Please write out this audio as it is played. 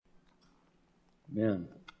Amen.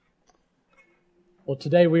 Well,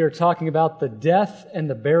 today we are talking about the death and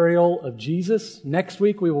the burial of Jesus. Next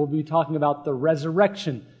week we will be talking about the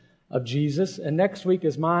resurrection of Jesus. And next week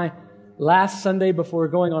is my last Sunday before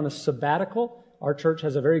going on a sabbatical. Our church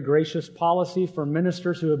has a very gracious policy for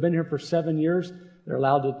ministers who have been here for 7 years. They're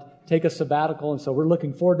allowed to take a sabbatical, and so we're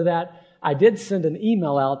looking forward to that. I did send an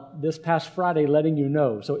email out this past Friday letting you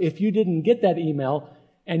know. So if you didn't get that email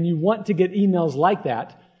and you want to get emails like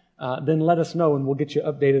that, then let us know and we'll get you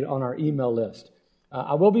updated on our email list.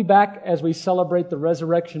 I will be back as we celebrate the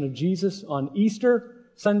resurrection of Jesus on Easter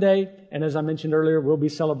Sunday. And as I mentioned earlier, we'll be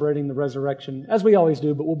celebrating the resurrection as we always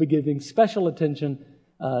do, but we'll be giving special attention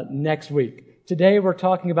next week. Today we're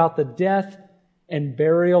talking about the death and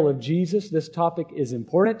burial of Jesus. This topic is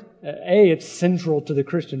important. It's central to the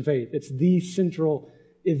Christian faith. It's the central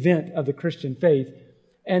event of the Christian faith.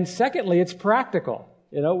 And secondly, it's practical.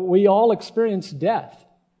 We all experience death.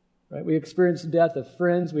 Right? We experience the death of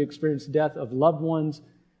friends. We experience the death of loved ones.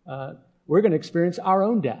 We're going to experience our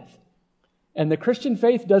own death. And the Christian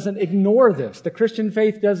faith doesn't ignore this. The Christian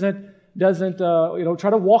faith doesn't try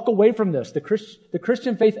to walk away from this. The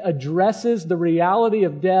Christian faith addresses the reality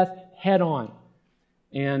of death head on.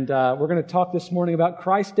 And we're going to talk this morning about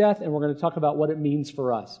Christ's death, and we're going to talk about what it means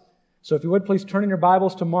for us. So if you would, please turn in your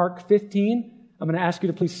Bibles to Mark 15. I'm going to ask you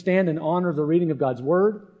to please stand in honor of the reading of God's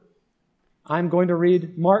Word. I'm going to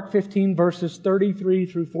read Mark 15, verses 33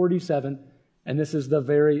 through 47, and this is the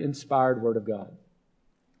very inspired Word of God.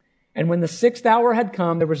 And when the 6th hour had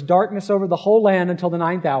come, there was darkness over the whole land until the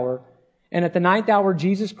 9th hour. And at the 9th hour,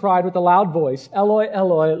 Jesus cried with a loud voice, Eloi,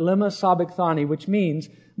 Eloi, lema sabachthani, which means,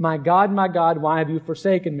 my God, why have you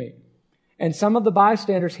forsaken me? And some of the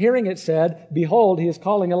bystanders hearing it said, Behold, he is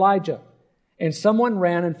calling Elijah. And someone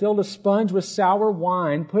ran and filled a sponge with sour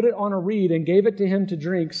wine, put it on a reed, and gave it to him to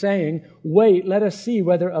drink, saying, Wait, let us see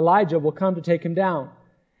whether Elijah will come to take him down.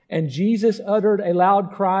 And Jesus uttered a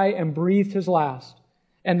loud cry and breathed his last.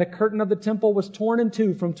 And the curtain of the temple was torn in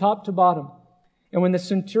two from top to bottom. And when the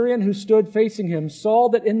centurion who stood facing him saw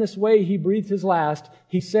that in this way he breathed his last,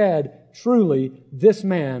 he said, Truly, this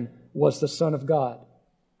man was the Son of God.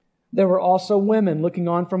 There were also women looking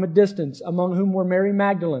on from a distance, among whom were Mary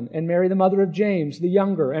Magdalene and Mary the mother of James the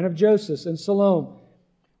younger, and of Joseph and Salome.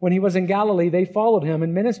 When he was in Galilee, they followed him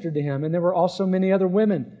and ministered to him, and there were also many other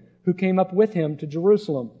women who came up with him to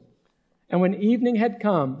Jerusalem. And when evening had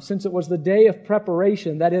come, since it was the day of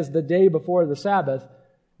preparation, that is, the day before the Sabbath,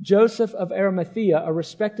 Joseph of Arimathea, a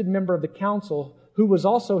respected member of the council, who was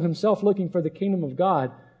also himself looking for the kingdom of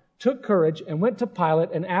God, took courage and went to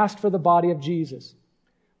Pilate and asked for the body of Jesus.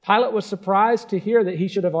 Pilate was surprised to hear that he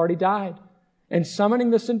should have already died. And summoning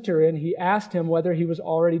the centurion, he asked him whether he was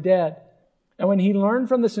already dead. And when he learned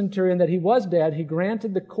from the centurion that he was dead, he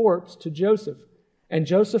granted the corpse to Joseph. And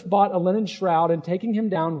Joseph bought a linen shroud, and taking him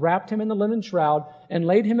down, wrapped him in the linen shroud, and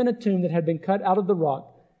laid him in a tomb that had been cut out of the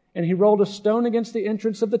rock. And he rolled a stone against the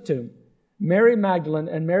entrance of the tomb. Mary Magdalene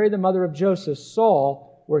and Mary the mother of Joseph saw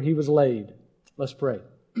where he was laid. Let's pray.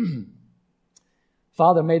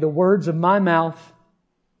 Father, may the words of my mouth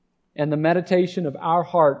and the meditation of our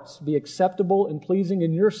hearts be acceptable and pleasing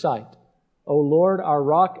in your sight, O Lord, our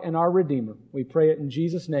rock and our Redeemer. We pray it in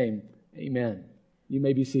Jesus' name. Amen. You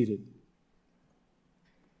may be seated.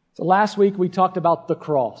 So last week we talked about the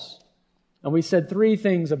cross, and we said 3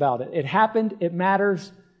 things about it. It happened, it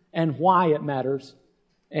matters, and why it matters.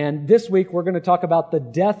 And this week we're going to talk about the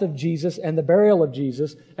death of Jesus and the burial of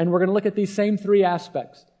Jesus, and we're going to look at these same 3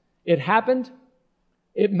 aspects. It happened,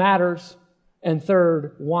 it matters, and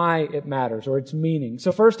third, why it matters, or its meaning.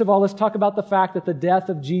 So first of all, let's talk about the fact that the death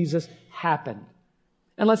of Jesus happened.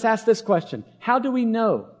 And let's ask this question. How do we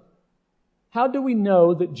know? How do we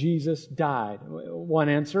know that Jesus died? One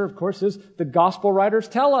answer, of course, is the gospel writers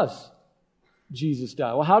tell us Jesus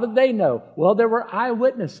died. Well, how did they know? Well, there were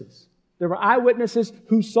eyewitnesses. There were eyewitnesses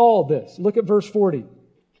who saw this. Look at verse 40.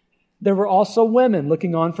 There were also women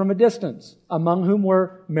looking on from a distance, among whom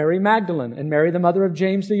were Mary Magdalene and Mary the mother of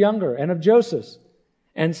James the younger, and of Joseph,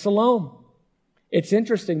 and Salome. It's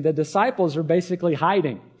interesting, the disciples are basically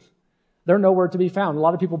hiding. They're nowhere to be found. A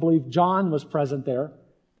lot of people believe John was present there,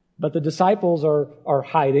 but the disciples are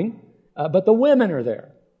hiding, but the women are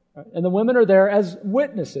there. And the women are there as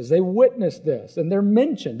witnesses. They witnessed this, and they're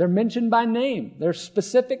mentioned. They're mentioned by name. Their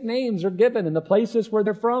specific names are given in the places where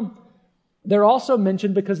they're from. They're also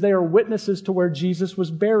mentioned because they are witnesses to where Jesus was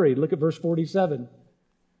buried. Look at verse 47.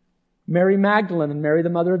 Mary Magdalene and Mary the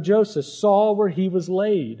mother of Joseph saw where he was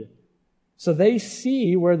laid. So they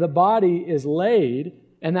see where the body is laid,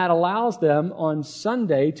 and that allows them on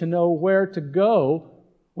Sunday to know where to go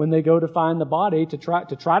when they go to find the body, to try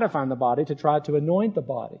to find the body, to try to anoint the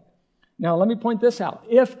body. Now, let me point this out.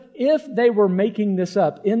 If they were making this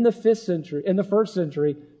up in the first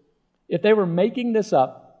century, if they were making this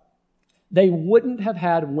up, they wouldn't have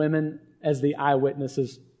had women as the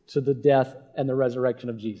eyewitnesses to the death and the resurrection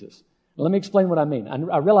of Jesus. Now, let me explain what I mean.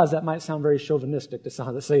 I realize that might sound very chauvinistic to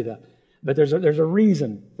say that, but there's a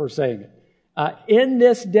reason for saying it. In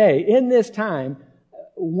this time,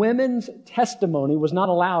 women's testimony was not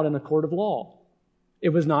allowed in a court of law. It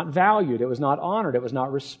was not valued. It was not honored. It was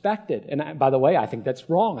not respected. And by the way, I think that's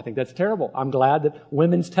wrong. I think that's terrible. I'm glad that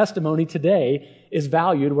women's testimony today is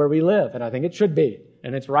valued where we live, and I think it should be.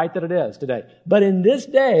 And it's right that it is today. But in this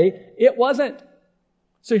day, it wasn't.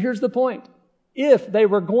 So here's the point. If they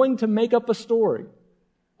were going to make up a story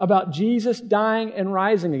about Jesus dying and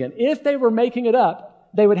rising again, if they were making it up,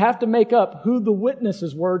 they would have to make up who the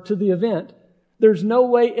witnesses were to the event. There's no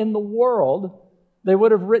way in the world they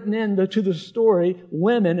would have written into the story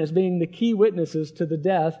women as being the key witnesses to the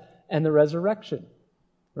death and the resurrection.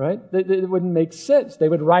 Right? It wouldn't make sense. They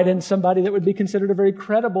would write in somebody that would be considered a very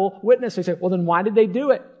credible witness. They say, well, then why did they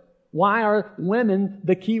do it? Why are women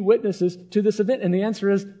the key witnesses to this event? And the answer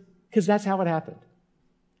is, because that's how it happened.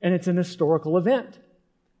 And it's an historical event.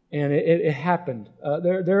 And it happened.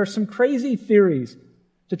 There are some crazy theories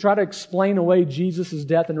to try to explain away Jesus'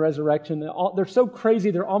 death and resurrection. They're so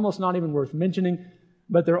crazy, they're almost not even worth mentioning,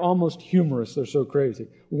 but they're almost humorous. They're so crazy.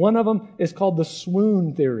 One of them is called the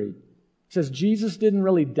swoon theory. It says Jesus didn't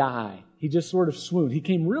really die. He just sort of swooned. He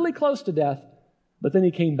came really close to death, but then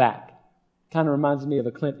he came back. Kind of reminds me of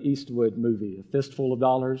a Clint Eastwood movie, A Fistful of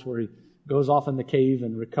Dollars, where he goes off in the cave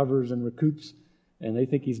and recovers and recoups, and they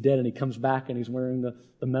think he's dead, and he comes back, and he's wearing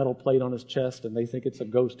the metal plate on his chest, and they think it's a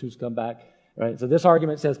ghost who's come back. Right? So this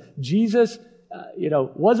argument says Jesus,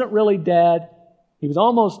 wasn't really dead. He was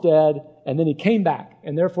almost dead, and then he came back,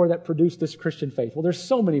 and therefore that produced this Christian faith. Well, there's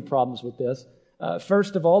so many problems with this.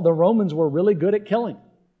 First of all, the Romans were really good at killing.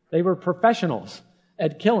 They were professionals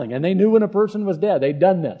at killing, and they knew when a person was dead. They'd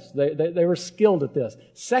done this. They were skilled at this.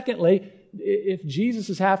 Secondly, if Jesus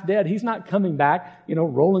is half dead, he's not coming back,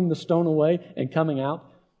 rolling the stone away and coming out.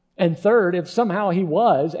 And third, if somehow he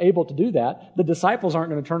was able to do that, the disciples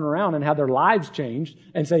aren't going to turn around and have their lives changed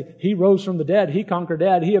and say, he rose from the dead, he conquered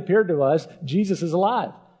death, he appeared to us, Jesus is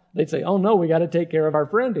alive. They'd say, oh no, we got to take care of our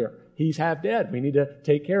friend here. He's half dead. We need to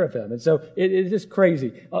take care of him. And so it's just crazy.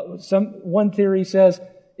 One theory says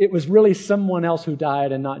it was really someone else who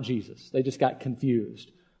died and not Jesus. They just got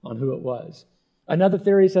confused on who it was. Another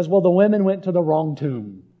theory says, well, the women went to the wrong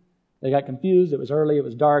tomb. They got confused. It was early. It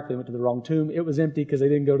was dark. They went to the wrong tomb. It was empty because they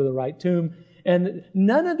didn't go to the right tomb. And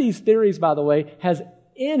none of these theories, by the way, has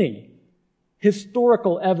any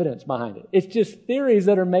historical evidence behind it. It's just theories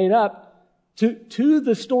that are made up to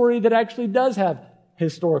the story that actually does have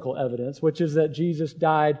historical evidence, which is that Jesus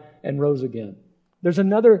died and rose again. There's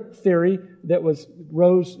another theory that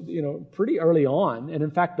rose pretty early on, and in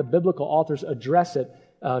fact, the biblical authors address it,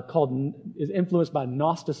 is influenced by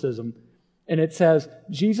Gnosticism. And it says,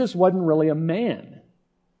 Jesus wasn't really a man.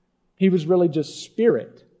 He was really just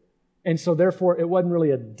spirit. And so therefore, it wasn't really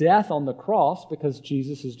a death on the cross because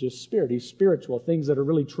Jesus is just spirit. He's spiritual. Things that are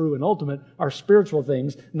really true and ultimate are spiritual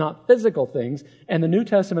things, not physical things. And the New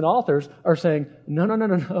Testament authors are saying,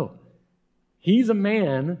 no. He's a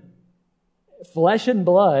man, flesh and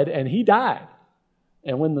blood, and he died.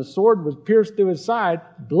 And when the sword was pierced through his side,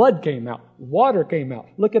 blood came out. Water came out.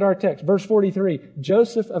 Look at our text. Verse 43.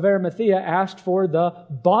 Joseph of Arimathea asked for the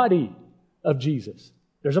body of Jesus.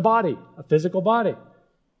 There's a body, a physical body.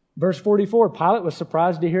 Verse 44. Pilate was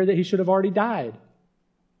surprised to hear that he should have already died.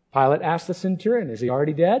 Pilate asked the centurion, is he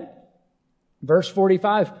already dead? Verse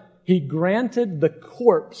 45. He granted the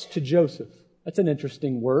corpse to Joseph. That's an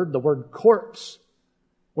interesting word, the word corpse.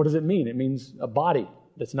 What does it mean? It means a body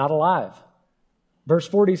that's not alive. Verse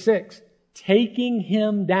 46, taking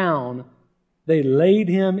him down, they laid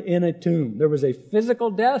him in a tomb. There was a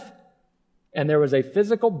physical death and there was a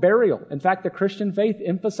physical burial. In fact, the Christian faith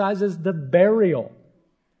emphasizes the burial.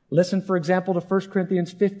 Listen, for example, to 1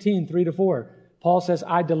 Corinthians 15, 3-4. Paul says,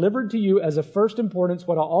 I delivered to you as of first importance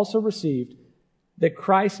what I also received, that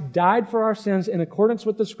Christ died for our sins in accordance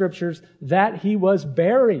with the Scriptures, that he was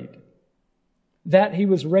buried, that he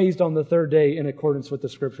was raised on the third day in accordance with the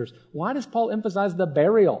Scriptures. Why does Paul emphasize the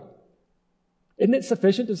burial? Isn't it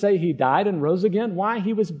sufficient to say he died and rose again? Why?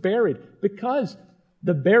 He was buried. Because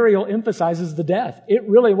the burial emphasizes the death. It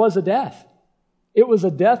really was a death. It was a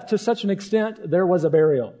death to such an extent, there was a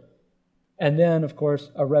burial. And then, of course,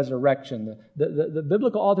 a resurrection. The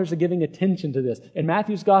biblical authors are giving attention to this. In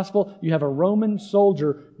Matthew's Gospel, you have a Roman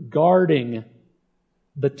soldier guarding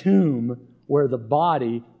the tomb where the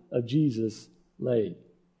body of Jesus laid.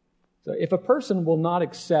 So if a person will not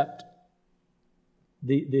accept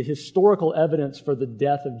the historical evidence for the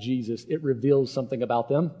death of Jesus, it reveals something about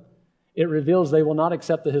them. It reveals they will not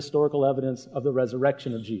accept the historical evidence of the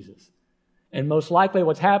resurrection of Jesus. And most likely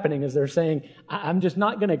what's happening is they're saying, I'm just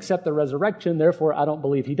not going to accept the resurrection, therefore I don't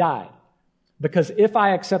believe he died. Because if I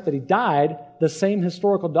accept that he died, the same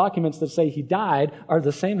historical documents that say he died are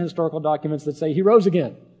the same historical documents that say he rose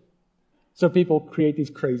again. So people create these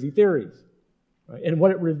crazy theories. Right? And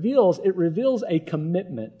what it reveals a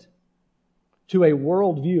commitment to a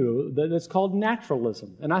worldview that's called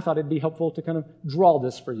naturalism. And I thought it'd be helpful to kind of draw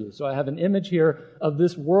this for you. So I have an image here of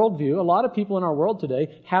this worldview. A lot of people in our world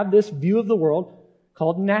today have this view of the world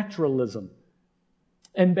called naturalism.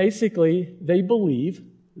 And basically, they believe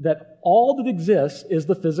that all that exists is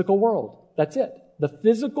the physical world. That's it. The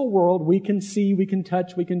physical world we can see, we can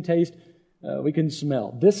touch, we can taste, we can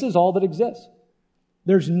smell. This is all that exists.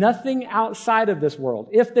 There's nothing outside of this world.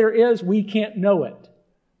 If there is, we can't know it.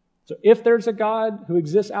 So if there's a God who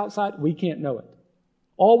exists outside, we can't know it.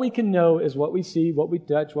 All we can know is what we see, what we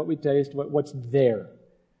touch, what we taste, what's there.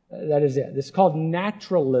 That is it. It's called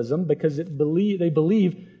naturalism because they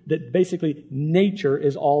believe that basically nature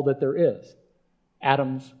is all that there is.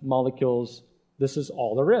 Atoms, molecules, this is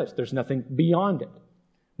all there is. There's nothing beyond it.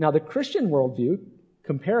 Now, the Christian worldview,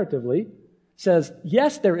 comparatively, says,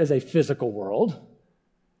 yes, there is a physical world,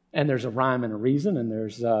 and there's a rhyme and a reason, and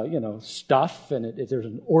there's, stuff, and there's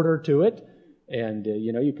an order to it, and,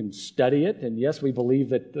 you can study it, and yes, we believe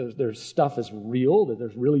that there's stuff is real, that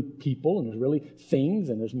there's really people, and there's really things,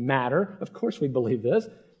 and there's matter. Of course we believe this.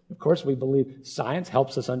 Of course we believe science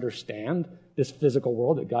helps us understand this physical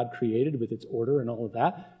world that God created with its order and all of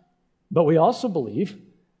that. But we also believe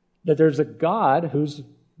that there's a God who's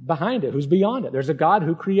behind it, who's beyond it. There's a God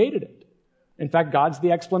who created it. In fact, God's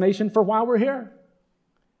the explanation for why we're here.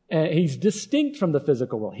 And he's distinct from the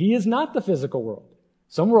physical world. He is not the physical world.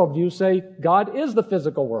 Some worldviews say God is the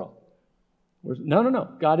physical world. No.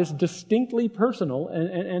 God is distinctly personal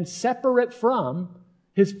and separate from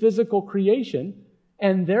his physical creation.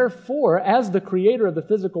 And therefore, as the creator of the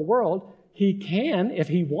physical world, he can, if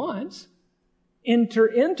he wants, enter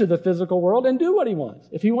into the physical world and do what he wants.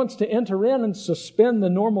 If he wants to enter in and suspend the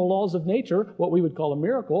normal laws of nature, what we would call a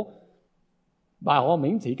miracle, by all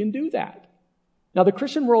means, he can do that. Now, the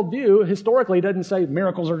Christian worldview historically doesn't say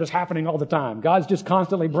miracles are just happening all the time. God's just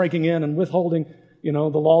constantly breaking in and withholding, the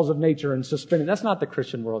laws of nature and suspending. That's not the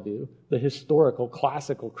Christian worldview. The historical,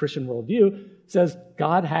 classical Christian worldview says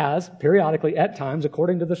God has periodically, at times,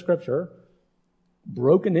 according to the Scripture,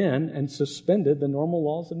 broken in and suspended the normal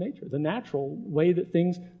laws of nature, the natural way that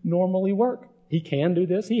things normally work. He can do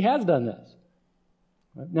this. He has done this.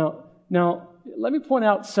 Right? Now, let me point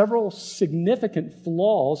out several significant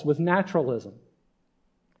flaws with naturalism.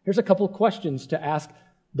 Here's a couple of questions to ask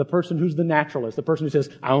the person who's the naturalist, the person who says,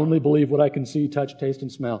 I only believe what I can see, touch, taste,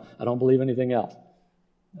 and smell. I don't believe anything else.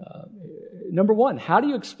 Number one, how do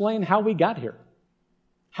you explain how we got here?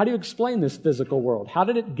 How do you explain this physical world? How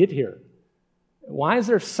did it get here? Why is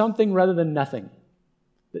there something rather than nothing?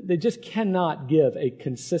 They just cannot give a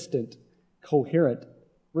consistent, coherent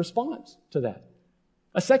response to that.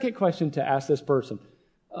 A second question to ask this person,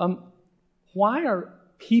 why are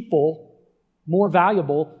people more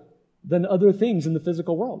valuable than other things in the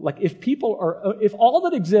physical world? Like if all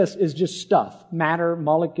that exists is just stuff, matter,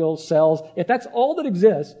 molecules, cells, if that's all that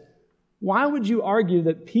exists, why would you argue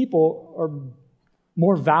that people are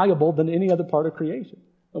more valuable than any other part of creation?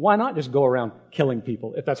 Why not just go around killing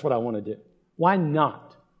people if that's what I want to do? Why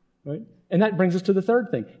not? Right? And that brings us to the third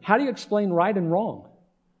thing. How do you explain right and wrong?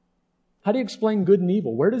 How do you explain good and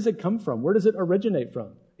evil? Where does it come from? Where does it originate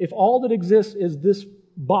from? If all that exists is this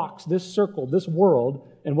box, this circle, this world,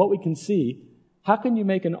 and what we can see, how can you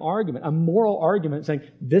make an argument, a moral argument saying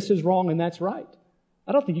this is wrong and that's right?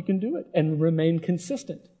 I don't think you can do it and remain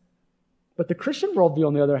consistent. But the Christian worldview,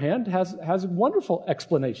 on the other hand, has wonderful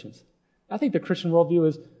explanations. I think the Christian worldview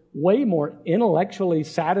is way more intellectually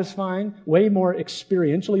satisfying, way more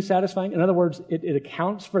experientially satisfying. In other words, it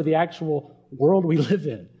accounts for the actual world we live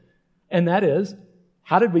in. And that is,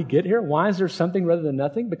 how did we get here? Why is there something rather than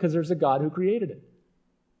nothing? Because there's a God who created it.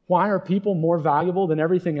 Why are people more valuable than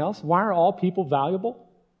everything else? Why are all people valuable?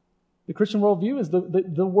 The Christian worldview is the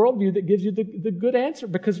worldview that gives you the good answer,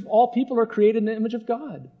 because all people are created in the image of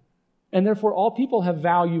God. And therefore, all people have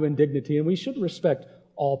value and dignity, and we should respect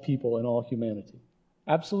all people and all humanity.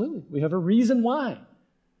 Absolutely. We have a reason why.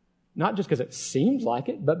 Not just because it seems like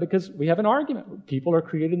it, but because we have an argument. People are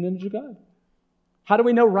created in the image of God. How do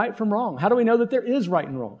we know right from wrong? How do we know that there is right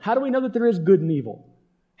and wrong? How do we know that there is good and evil?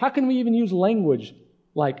 How can we even use language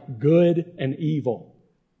like good and evil?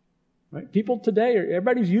 Right? People today,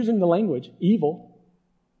 everybody's using the language evil.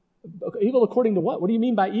 Evil according to what? What do you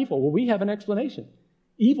mean by evil? Well, we have an explanation.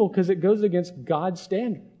 Evil because it goes against God's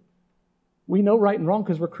standard. We know right and wrong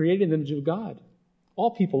because we're created in the image of God.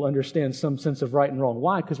 All people understand some sense of right and wrong.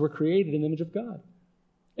 Why? Because we're created in the image of God.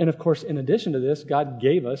 And of course, in addition to this, God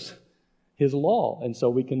gave us His law. And so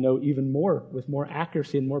we can know even more, with more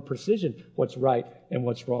accuracy and more precision, what's right and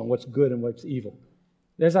what's wrong, what's good and what's evil.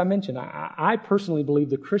 As I mentioned, I personally believe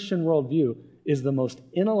the Christian worldview is the most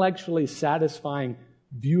intellectually satisfying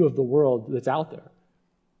view of the world that's out there.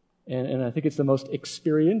 And I think it's the most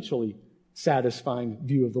experientially satisfying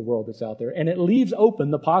view of the world that's out there. And it leaves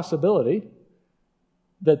open the possibility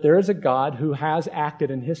that there is a God who has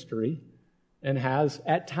acted in history and has,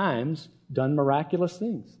 at times, done miraculous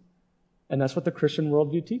things. And that's what the Christian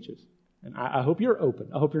worldview teaches. And I hope you're open.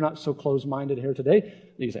 I hope you're not so closed-minded here today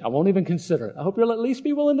that you say, I won't even consider it. I hope you'll at least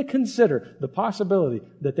be willing to consider the possibility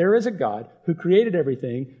that there is a God who created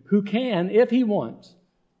everything, who can, if He wants,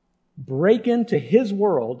 break into His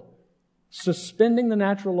world, suspending the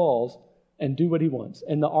natural laws, and do what He wants.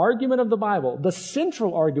 And the argument of the Bible, the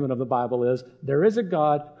central argument of the Bible is, there is a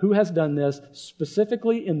God who has done this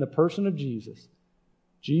specifically in the person of Jesus.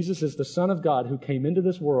 Jesus is the Son of God who came into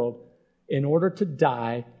this world in order to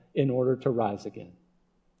die, in order to rise again.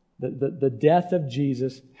 The death of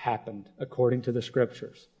Jesus happened according to the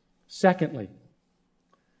Scriptures. Secondly,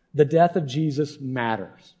 the death of Jesus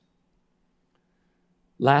matters.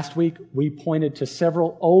 Last week, we pointed to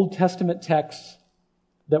several Old Testament texts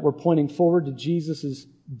that were pointing forward to Jesus'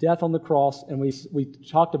 death on the cross, and we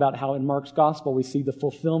talked about how in Mark's Gospel we see the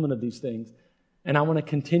fulfillment of these things. And I want to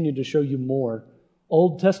continue to show you more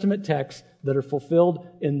Old Testament texts that are fulfilled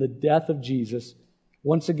in the death of Jesus.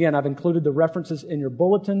 Once again, I've included the references in your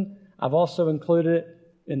bulletin. I've also included it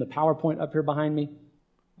in the PowerPoint up here behind me.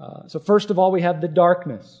 So first of all, we have the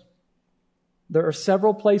darkness. There are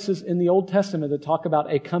several places in the Old Testament that talk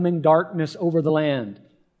about a coming darkness over the land,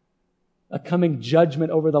 a coming judgment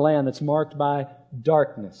over the land that's marked by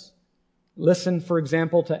darkness. Listen, for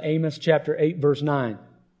example, to Amos chapter 8, verse 9.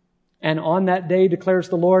 And on that day, declares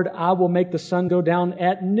the Lord, I will make the sun go down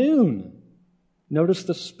at noon. Notice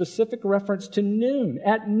the specific reference to noon,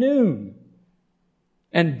 at noon.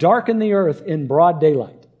 And darken the earth in broad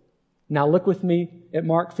daylight. Now look with me at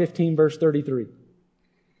Mark 15, verse 33.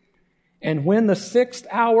 And when the 6th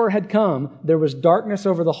hour had come, there was darkness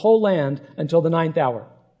over the whole land until the 9th hour.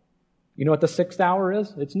 You know what the 6th hour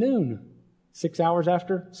is? It's noon. 6 hours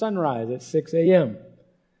after sunrise at 6 a.m.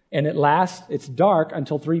 And it lasts, it's dark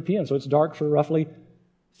until 3 p.m. So it's dark for roughly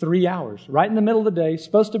 3 hours. Right in the middle of the day,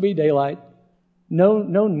 supposed to be daylight. No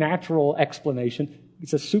natural explanation.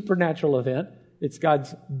 It's a supernatural event. It's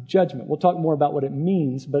God's judgment. We'll talk more about what it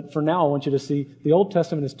means, but for now I want you to see the Old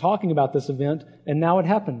Testament is talking about this event, and now it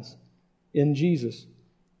happens in Jesus.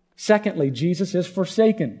 Secondly, Jesus is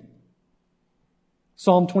forsaken.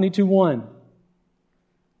 Psalm 22:1.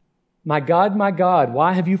 My God,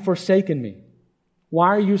 why have you forsaken me? Why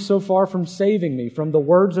are you so far from saving me from the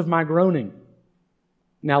words of my groaning?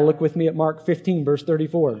 Now look with me at Mark 15, verse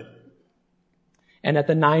 34. And at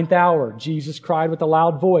the 9th hour, Jesus cried with a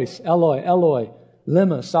loud voice, Eloi, Eloi,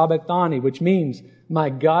 lema sabachthani, which means,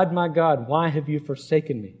 my God, why have you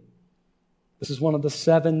forsaken me? This is one of the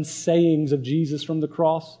 7 sayings of Jesus from the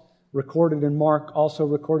cross, recorded in Mark, also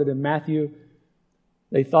recorded in Matthew.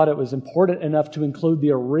 They thought it was important enough to include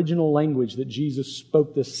the original language that Jesus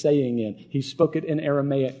spoke this saying in. He spoke it in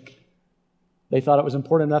Aramaic. They thought it was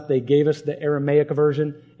important enough, they gave us the Aramaic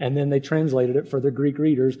version, and then they translated it for the Greek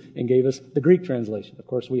readers and gave us the Greek translation. Of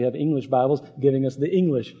course, we have English Bibles giving us the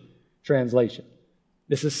English translation.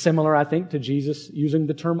 This is similar, I think, to Jesus using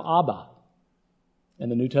the term Abba. And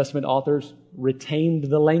the New Testament authors retained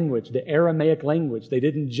the language, the Aramaic language. They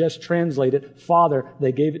didn't just translate it, Father.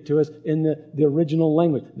 They gave it to us in the original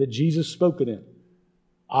language that Jesus spoke it in.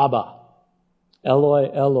 Abba, Eloi,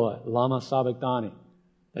 Eloi, lama sabachthani.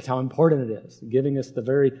 That's how important it is, giving us the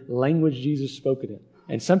very language Jesus spoke it in.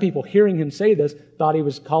 And some people hearing him say this thought he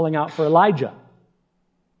was calling out for Elijah.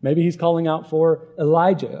 Maybe he's calling out for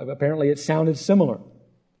Elijah. Apparently it sounded similar.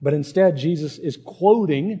 But instead, Jesus is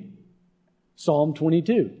quoting Psalm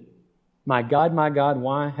 22. My God,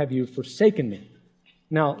 why have you forsaken me?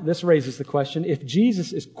 Now, this raises the question, if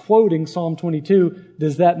Jesus is quoting Psalm 22,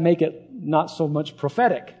 does that make it not so much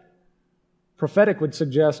prophetic? Prophetic would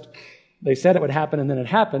suggest they said it would happen and then it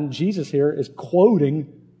happened. Jesus here is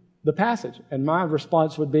quoting the passage. And my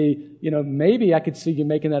response would be, maybe I could see you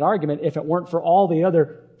making that argument if it weren't for all the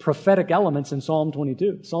other prophetic elements in Psalm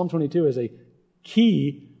 22. Psalm 22 is a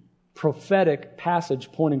key prophetic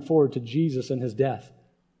passage pointing forward to Jesus and his death.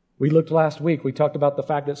 We looked last week, we talked about the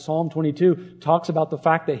fact that Psalm 22 talks about the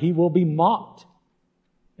fact that he will be mocked.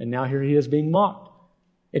 And now here he is being mocked.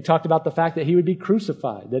 It talked about the fact that he would be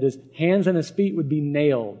crucified, that his hands and his feet would be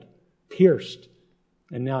nailed, pierced.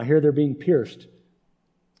 And now here they're being pierced.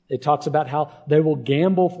 It talks about how they will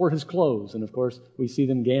gamble for his clothes. And of course, we see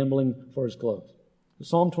them gambling for his clothes.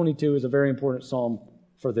 Psalm 22 is a very important psalm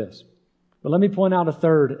for this. But let me point out a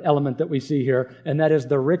third element that we see here, and that is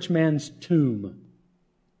the rich man's tomb.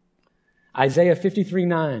 Isaiah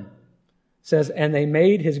 53:9 says, "And they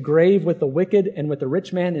made his grave with the wicked and with the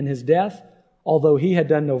rich man in his death, although he had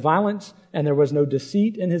done no violence, and there was no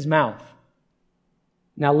deceit in his mouth."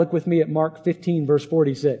 Now look with me at Mark 15, verse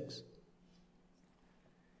 46.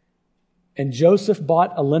 "And Joseph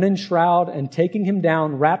bought a linen shroud, and taking him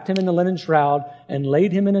down, wrapped him in the linen shroud, and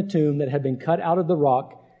laid him in a tomb that had been cut out of the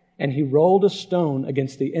rock, and he rolled a stone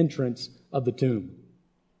against the entrance of the tomb."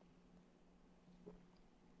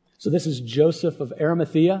 So this is Joseph of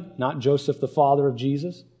Arimathea, not Joseph, the father of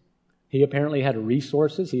Jesus. He apparently had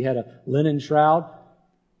resources. He had a linen shroud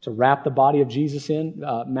to wrap the body of Jesus in.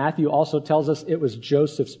 Matthew also tells us it was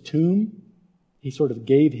Joseph's tomb. He sort of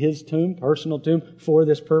gave his tomb, personal tomb, for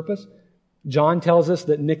this purpose. John tells us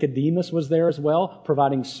that Nicodemus was there as well,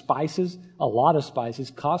 providing spices, a lot of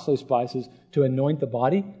spices, costly spices, to anoint the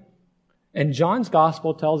body. And John's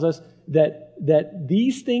gospel tells us that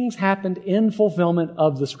these things happened in fulfillment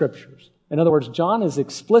of the Scriptures. In other words, John is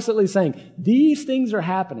explicitly saying, these things are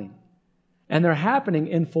happening. And they're happening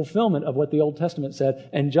in fulfillment of what the Old Testament said.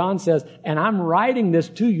 And John says, and I'm writing this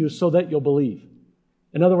to you so that you'll believe.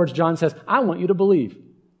 In other words, John says, I want you to believe.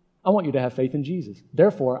 I want you to have faith in Jesus.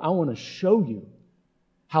 Therefore, I want to show you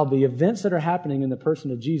how the events that are happening in the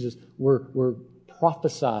person of Jesus were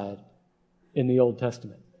prophesied in the Old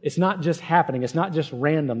Testament. It's not just happening. It's not just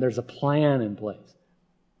random. There's a plan in place.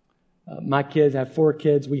 My kids, I have 4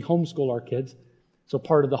 kids. We homeschool our kids. So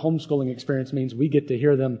part of the homeschooling experience means we get to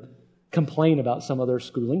hear them complain about some of their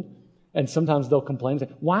schooling. And sometimes they'll complain and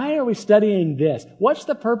say, why are we studying this? What's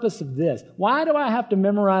the purpose of this? Why do I have to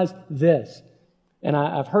memorize this? And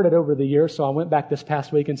I've heard it over the years, so I went back this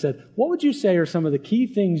past week and said, what would you say are some of the key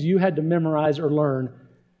things you had to memorize or learn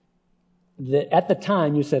that at the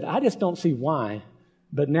time you said, I just don't see why.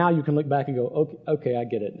 But now you can look back and go, okay, I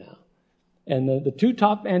get it now. And the 2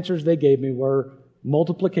 top answers they gave me were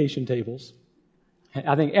multiplication tables.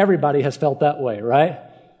 I think everybody has felt that way, right?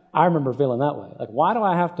 I remember feeling that way. Like, why do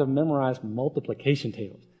I have to memorize multiplication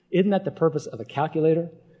tables? Isn't that the purpose of a calculator?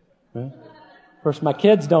 Right? Of course, my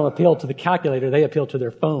kids don't appeal to the calculator. They appeal to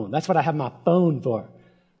their phone. That's what I have my phone for,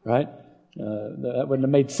 right? That wouldn't have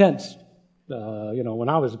made sense. When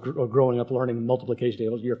I was growing up learning multiplication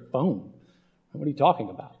tables, your phone. What are you talking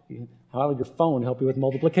about? How would your phone help you with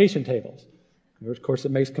multiplication tables? Of course,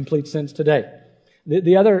 it makes complete sense today.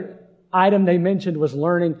 The other item they mentioned was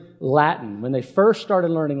learning Latin. When they first started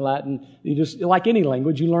learning Latin, you just, like any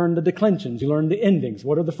language, you learn the declensions, you learn the endings.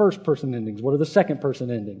 What are the first person endings? What are the second person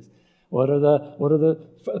endings? What are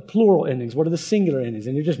the plural endings? What are the singular endings?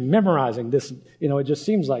 And you're just memorizing this. It just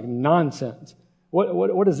seems like nonsense.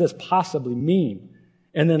 What does this possibly mean?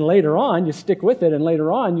 And then later on, you stick with it, and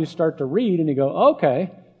later on, you start to read, and you go,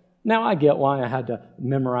 okay, now I get why I had to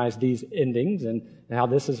memorize these endings, and how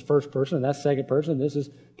this is first person, and that's second person, and this is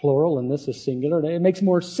plural, and this is singular. And it makes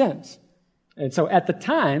more sense. And so at the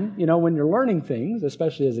time, when you're learning things,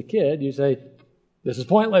 especially as a kid, you say, this is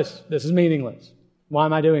pointless, this is meaningless. Why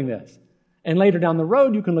am I doing this? And later down the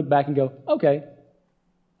road, you can look back and go, okay,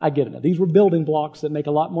 I get it now. These were building blocks that make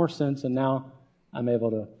a lot more sense, and now I'm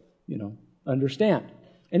able to, understand.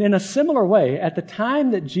 And in a similar way, at the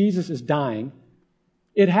time that Jesus is dying,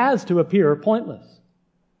 it has to appear pointless.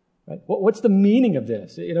 Right? What's the meaning of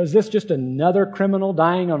this? Is this just another criminal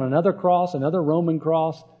dying on another cross, another Roman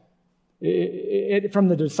cross? From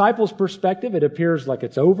the disciples' perspective, it appears like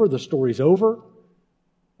it's over, the story's over.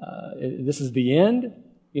 This is the end.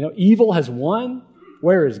 Evil has won.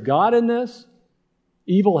 Where is God in this?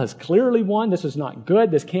 Evil has clearly won. This is not good.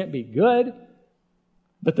 This can't be good.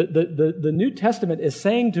 But the New Testament is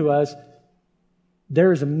saying to us,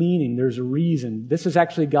 there is a meaning, there's a reason. This is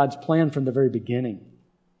actually God's plan from the very beginning.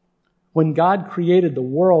 When God created the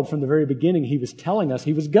world from the very beginning, He was telling us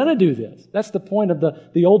He was going to do this. That's the point of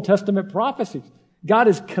the Old Testament prophecies. God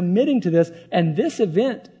is committing to this, and this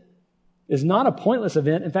event is not a pointless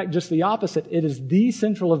event. In fact, just the opposite. It is the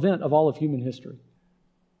central event of all of human history.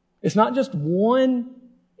 It's not just one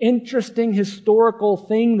interesting historical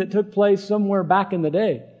thing that took place somewhere back in the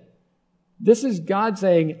day. This is God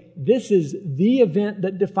saying, this is the event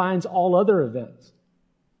that defines all other events.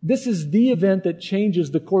 This is the event that changes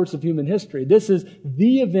the course of human history. This is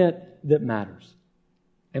the event that matters.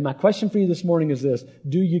 And my question for you this morning is this: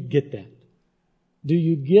 do you get that? Do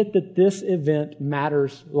you get that this event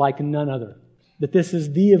matters like none other? That this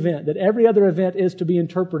is the event, that every other event is to be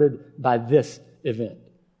interpreted by this event?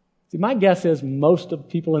 See, my guess is most of the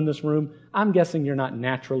people in this room, I'm guessing you're not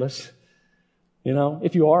naturalists.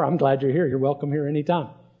 If you are, I'm glad you're here. You're welcome here anytime.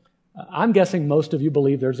 I'm guessing most of you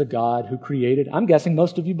believe there's a God who created. I'm guessing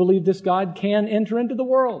most of you believe this God can enter into the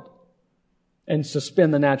world and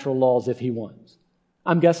suspend the natural laws if He wants.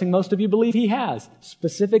 I'm guessing most of you believe He has,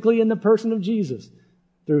 specifically in the person of Jesus,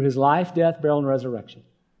 through His life, death, burial, and resurrection.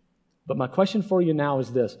 But my question for you now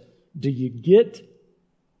is this. Do you get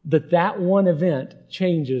that one event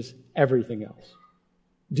changes everything else?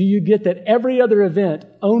 Do you get that every other event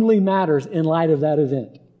only matters in light of that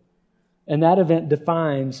event? And that event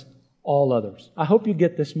defines all others. I hope you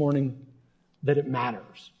get this morning that it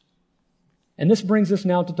matters. And this brings us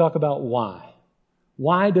now to talk about why.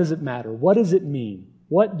 Why does it matter? What does it mean?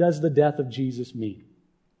 What does the death of Jesus mean?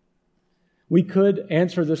 We could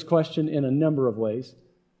answer this question in a number of ways.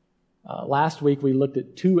 Last week we looked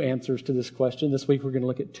at 2 answers to this question. This week we're going to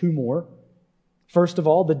look at 2 more. First of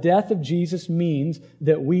all, the death of Jesus means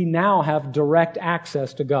that we now have direct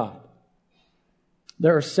access to God.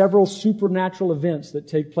 There are several supernatural events that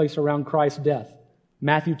take place around Christ's death.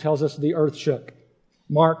 Matthew tells us the earth shook.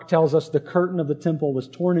 Mark tells us the curtain of the temple was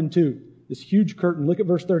torn in two. This huge curtain. Look at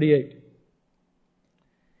verse 38.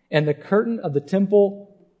 And the curtain of the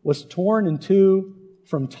temple was torn in two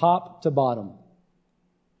from top to bottom.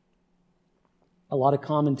 A lot of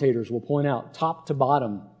commentators will point out top to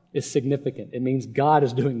bottom is significant. It means God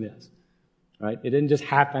is doing this. Right? It didn't just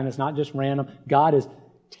happen. It's not just random. God is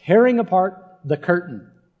tearing apart the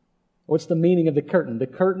curtain. What's the meaning of the curtain? The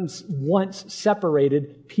curtain once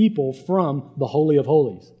separated people from the Holy of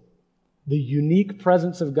Holies. The unique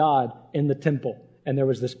presence of God in the temple. And there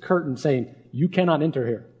was this curtain saying, you cannot enter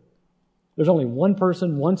here. There's only one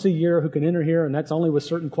person once a year who can enter here, and that's only with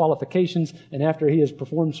certain qualifications. And after he has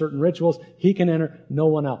performed certain rituals, he can enter, no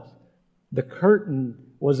one else. The curtain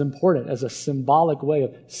was important as a symbolic way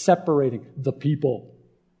of separating the people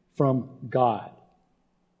from God.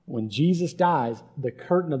 When Jesus dies, the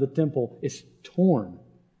curtain of the temple is torn.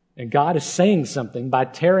 And God is saying something by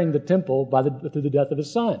tearing the temple through the death of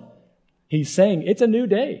His Son. He's saying it's a new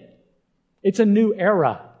day. It's a new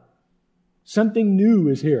era. Something new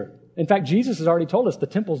is here. In fact, Jesus has already told us the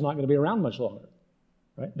temple's not going to be around much longer.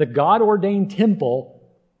 Right? The God-ordained temple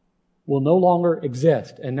will no longer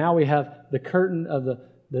exist. And now we have the curtain of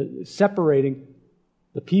the separating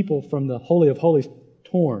the people from the Holy of Holies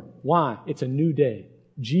torn. Why? It's a new day.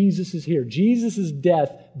 Jesus is here. Jesus'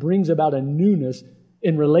 death brings about a newness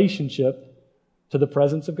in relationship to the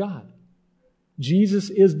presence of God. Jesus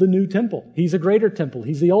is the new temple. He's a greater temple.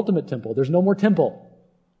 He's the ultimate temple. There's no more temple.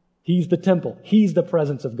 He's the temple. He's the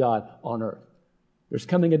presence of God on earth. There's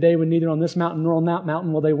coming a day when neither on this mountain nor on that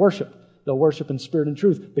mountain will they worship. They'll worship in spirit and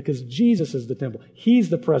truth because Jesus is the temple. He's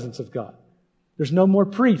the presence of God. There's no more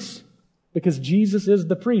priests because Jesus is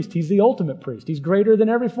the priest. He's the ultimate priest. He's greater than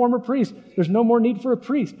every former priest. There's no more need for a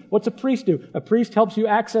priest. What's a priest do? A priest helps you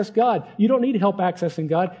access God. You don't need help accessing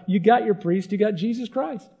God. You got your priest. You got Jesus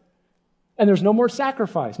Christ. And there's no more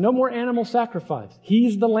sacrifice, no more animal sacrifice.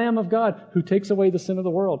 He's the Lamb of God who takes away the sin of the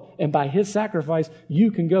world. And by His sacrifice, you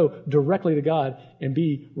can go directly to God and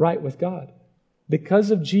be right with God. Because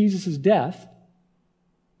of Jesus' death,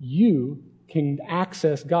 you can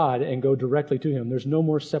access God and go directly to Him. There's no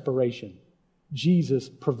more separation. Jesus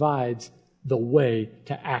provides the way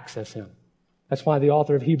to access Him. That's why the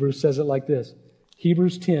author of Hebrews says it like this.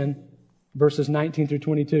 Hebrews 10, verses 19 through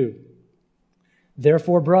 22.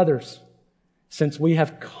 Therefore, brothers, since we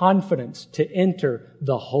have confidence to enter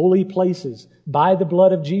the holy places by the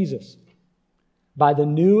blood of Jesus, by the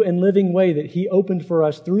new and living way that He opened for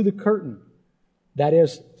us through the curtain, that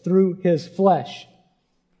is, through His flesh.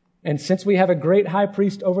 And since we have a great high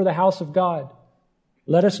priest over the house of God,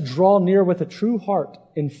 let us draw near with a true heart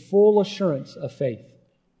in full assurance of faith.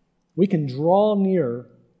 We can draw near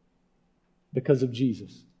because of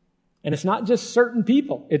Jesus. And it's not just certain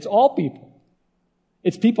people, it's all people.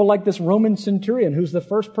 It's people like this Roman centurion who's the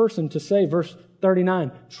first person to say, verse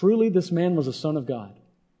 39, truly this man was a son of God.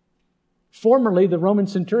 Formerly, the Roman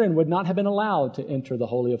centurion would not have been allowed to enter the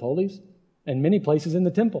Holy of Holies and many places in the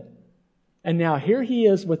temple. And now here he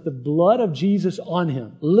is with the blood of Jesus on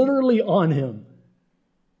him, literally on him.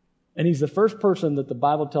 And he's the first person that the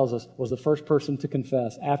Bible tells us was the first person to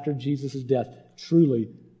confess after Jesus' death, truly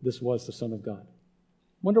this was the Son of God.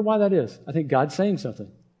 Wonder why that is. I think God's saying something.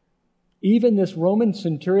 Even this Roman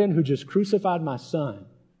centurion who just crucified my son,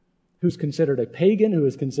 who's considered a pagan, who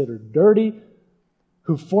is considered dirty,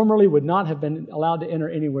 who formerly would not have been allowed to enter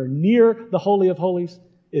anywhere near the Holy of Holies,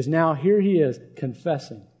 is now here he is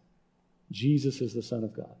confessing Jesus is the Son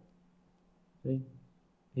of God. See?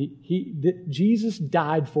 Jesus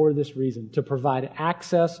died for this reason, to provide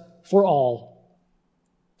access for all,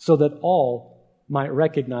 so that all might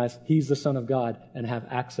recognize He's the Son of God and have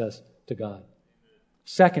access to God.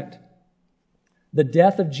 Second, the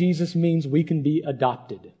death of Jesus means we can be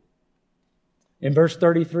adopted. In verse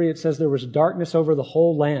 33, it says there was darkness over the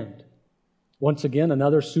whole land. Once again,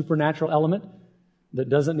 another supernatural element that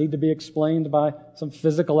doesn't need to be explained by some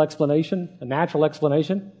physical explanation, a natural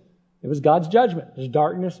explanation. It was God's judgment. There's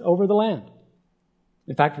darkness over the land.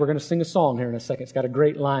 In fact, we're going to sing a song here in a second. It's got a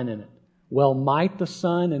great line in it. Well, might the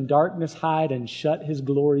sun and darkness hide and shut His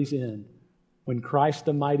glories in when Christ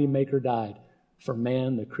the mighty Maker died for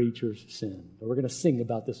man the creature's sin. But we're going to sing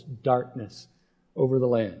about this darkness over the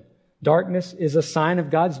land. Darkness is a sign of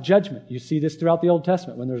God's judgment. You see this throughout the Old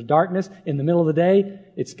Testament. When there's darkness in the middle of the day,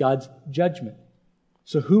 it's God's judgment.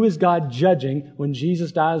 So who is God judging when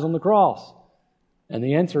Jesus dies on the cross? And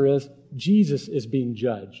the answer is, Jesus is being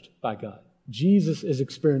judged by God. Jesus is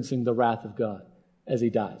experiencing the wrath of God as He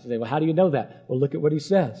dies. You say, well, how do you know that? Well, look at what He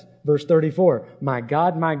says. Verse 34, my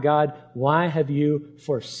God, why have you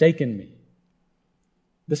forsaken me?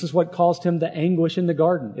 This is what caused Him the anguish in the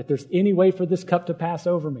garden. If there's any way for this cup to pass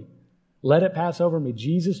over me, let it pass over me.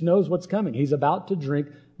 Jesus knows what's coming. He's about to drink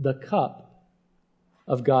the cup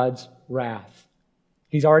of God's wrath.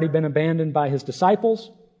 He's already been abandoned by His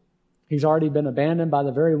disciples. He's already been abandoned by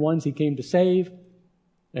the very ones He came to save.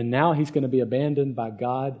 And now He's going to be abandoned by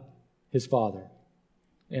God, His Father.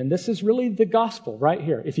 And this is really the gospel right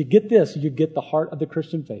here. If you get this, you get the heart of the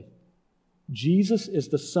Christian faith. Jesus is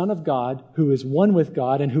the Son of God who is one with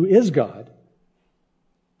God and who is God.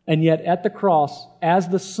 And yet at the cross, as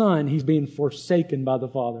the Son, He's being forsaken by the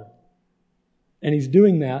Father. And He's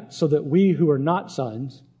doing that so that we who are not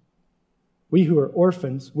sons, we who are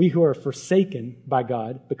orphans, we who are forsaken by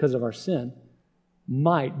God because of our sin,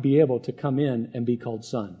 might be able to come in and be called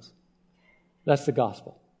sons. That's the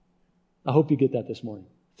gospel. I hope you get that this morning.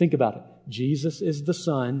 Think about it. Jesus is the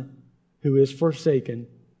Son who is forsaken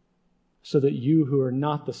so that you who are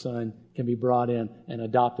not the Son can be brought in and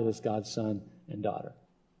adopted as God's son and daughter.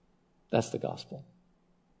 That's the gospel.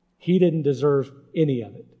 He didn't deserve any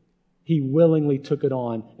of it. He willingly took it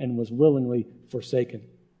on and was willingly forsaken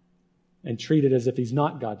and treated as if He's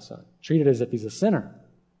not God's Son, treated as if He's a sinner.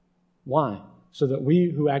 Why? So that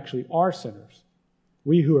we who actually are sinners,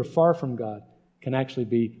 we who are far from God, can actually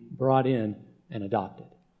be brought in and adopted.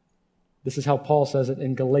 This is how Paul says it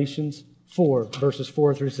in Galatians 4, verses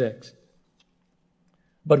 4 through 6.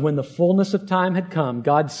 But when the fullness of time had come,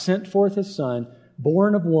 God sent forth His Son,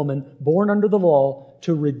 born of woman, born under the law,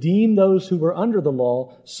 to redeem those who were under the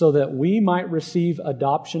law, so that we might receive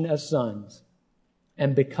adoption as sons.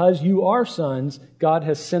 And because you are sons, God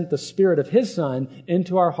has sent the Spirit of His Son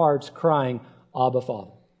into our hearts, crying, Abba,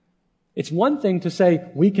 Father. It's one thing to say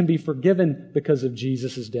we can be forgiven because of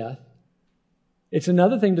Jesus' death. It's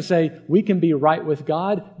another thing to say we can be right with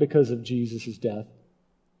God because of Jesus' death.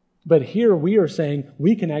 But here we are saying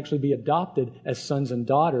we can actually be adopted as sons and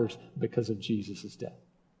daughters because of Jesus' death.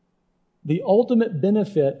 The ultimate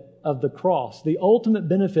benefit of the cross, the ultimate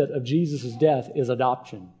benefit of Jesus' death is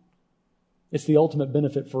adoption. It's the ultimate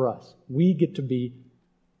benefit for us. We get to be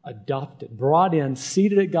adopted, brought in,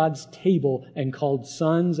 seated at God's table, and called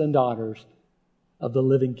sons and daughters of the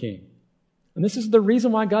living King. And this is the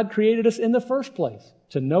reason why God created us in the first place,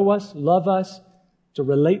 to know us, love us, to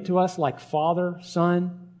relate to us like Father,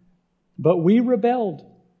 Son. But we rebelled,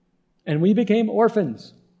 and we became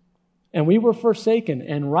orphans, and we were forsaken,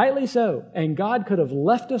 and rightly so. And God could have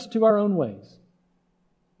left us to our own ways.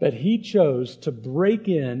 But He chose to break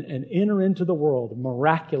in and enter into the world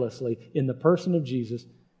miraculously in the person of Jesus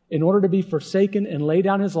in order to be forsaken and lay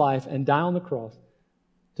down His life and die on the cross,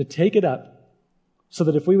 to take it up so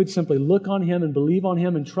that if we would simply look on Him and believe on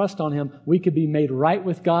Him and trust on Him, we could be made right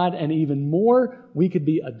with God, and even more, we could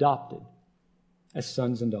be adopted as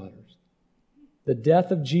sons and daughters. The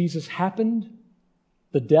death of Jesus happened.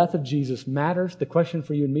 The death of Jesus matters. The question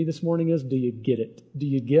for you and me this morning is, do you get it? Do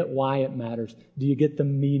you get why it matters? Do you get the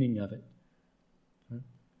meaning of it?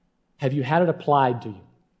 Have you had it applied to you?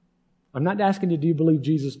 I'm not asking you, do you believe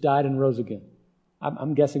Jesus died and rose again?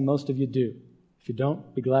 I'm guessing most of you do. If you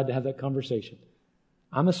don't, be glad to have that conversation.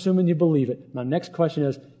 I'm assuming you believe it. My next question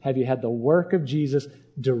is, have you had the work of Jesus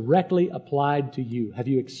directly applied to you? Have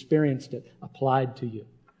you experienced it applied to you?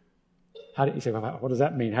 How do you say, well, what does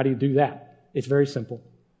that mean? How do you do that? It's very simple.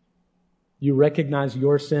 You recognize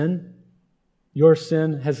your sin. Your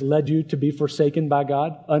sin has led you to be forsaken by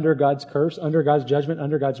God, under God's curse, under God's judgment,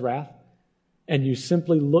 under God's wrath. and you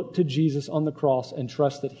simply look to Jesus on the cross and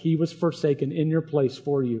trust that He was forsaken in your place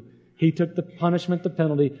for you. He took the punishment, the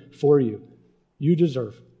penalty for you. You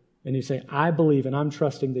deserve. And you say, I believe and I'm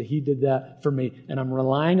trusting that He did that for me, and I'm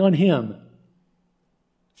relying on Him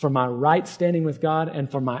for my right standing with God and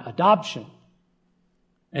for my adoption.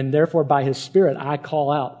 And therefore, by His Spirit, I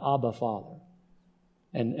call out, Abba, Father.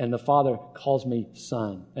 And the Father calls me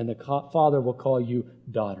son, and the Father will call you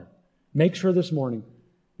daughter. Make sure this morning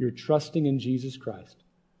you're trusting in Jesus Christ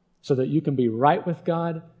so that you can be right with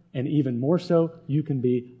God, and even more so, you can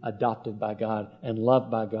be adopted by God and loved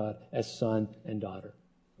by God as son and daughter.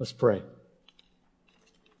 Let's pray.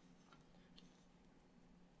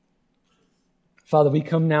 Father, we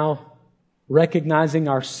come now recognizing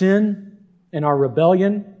our sin and our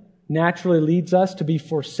rebellion naturally leads us to be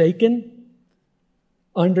forsaken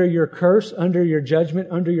under your curse, under your judgment,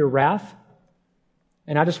 under your wrath.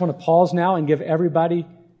 And I just want to pause now and give everybody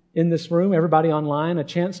in this room, everybody online, a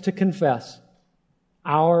chance to confess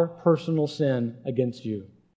our personal sin against you.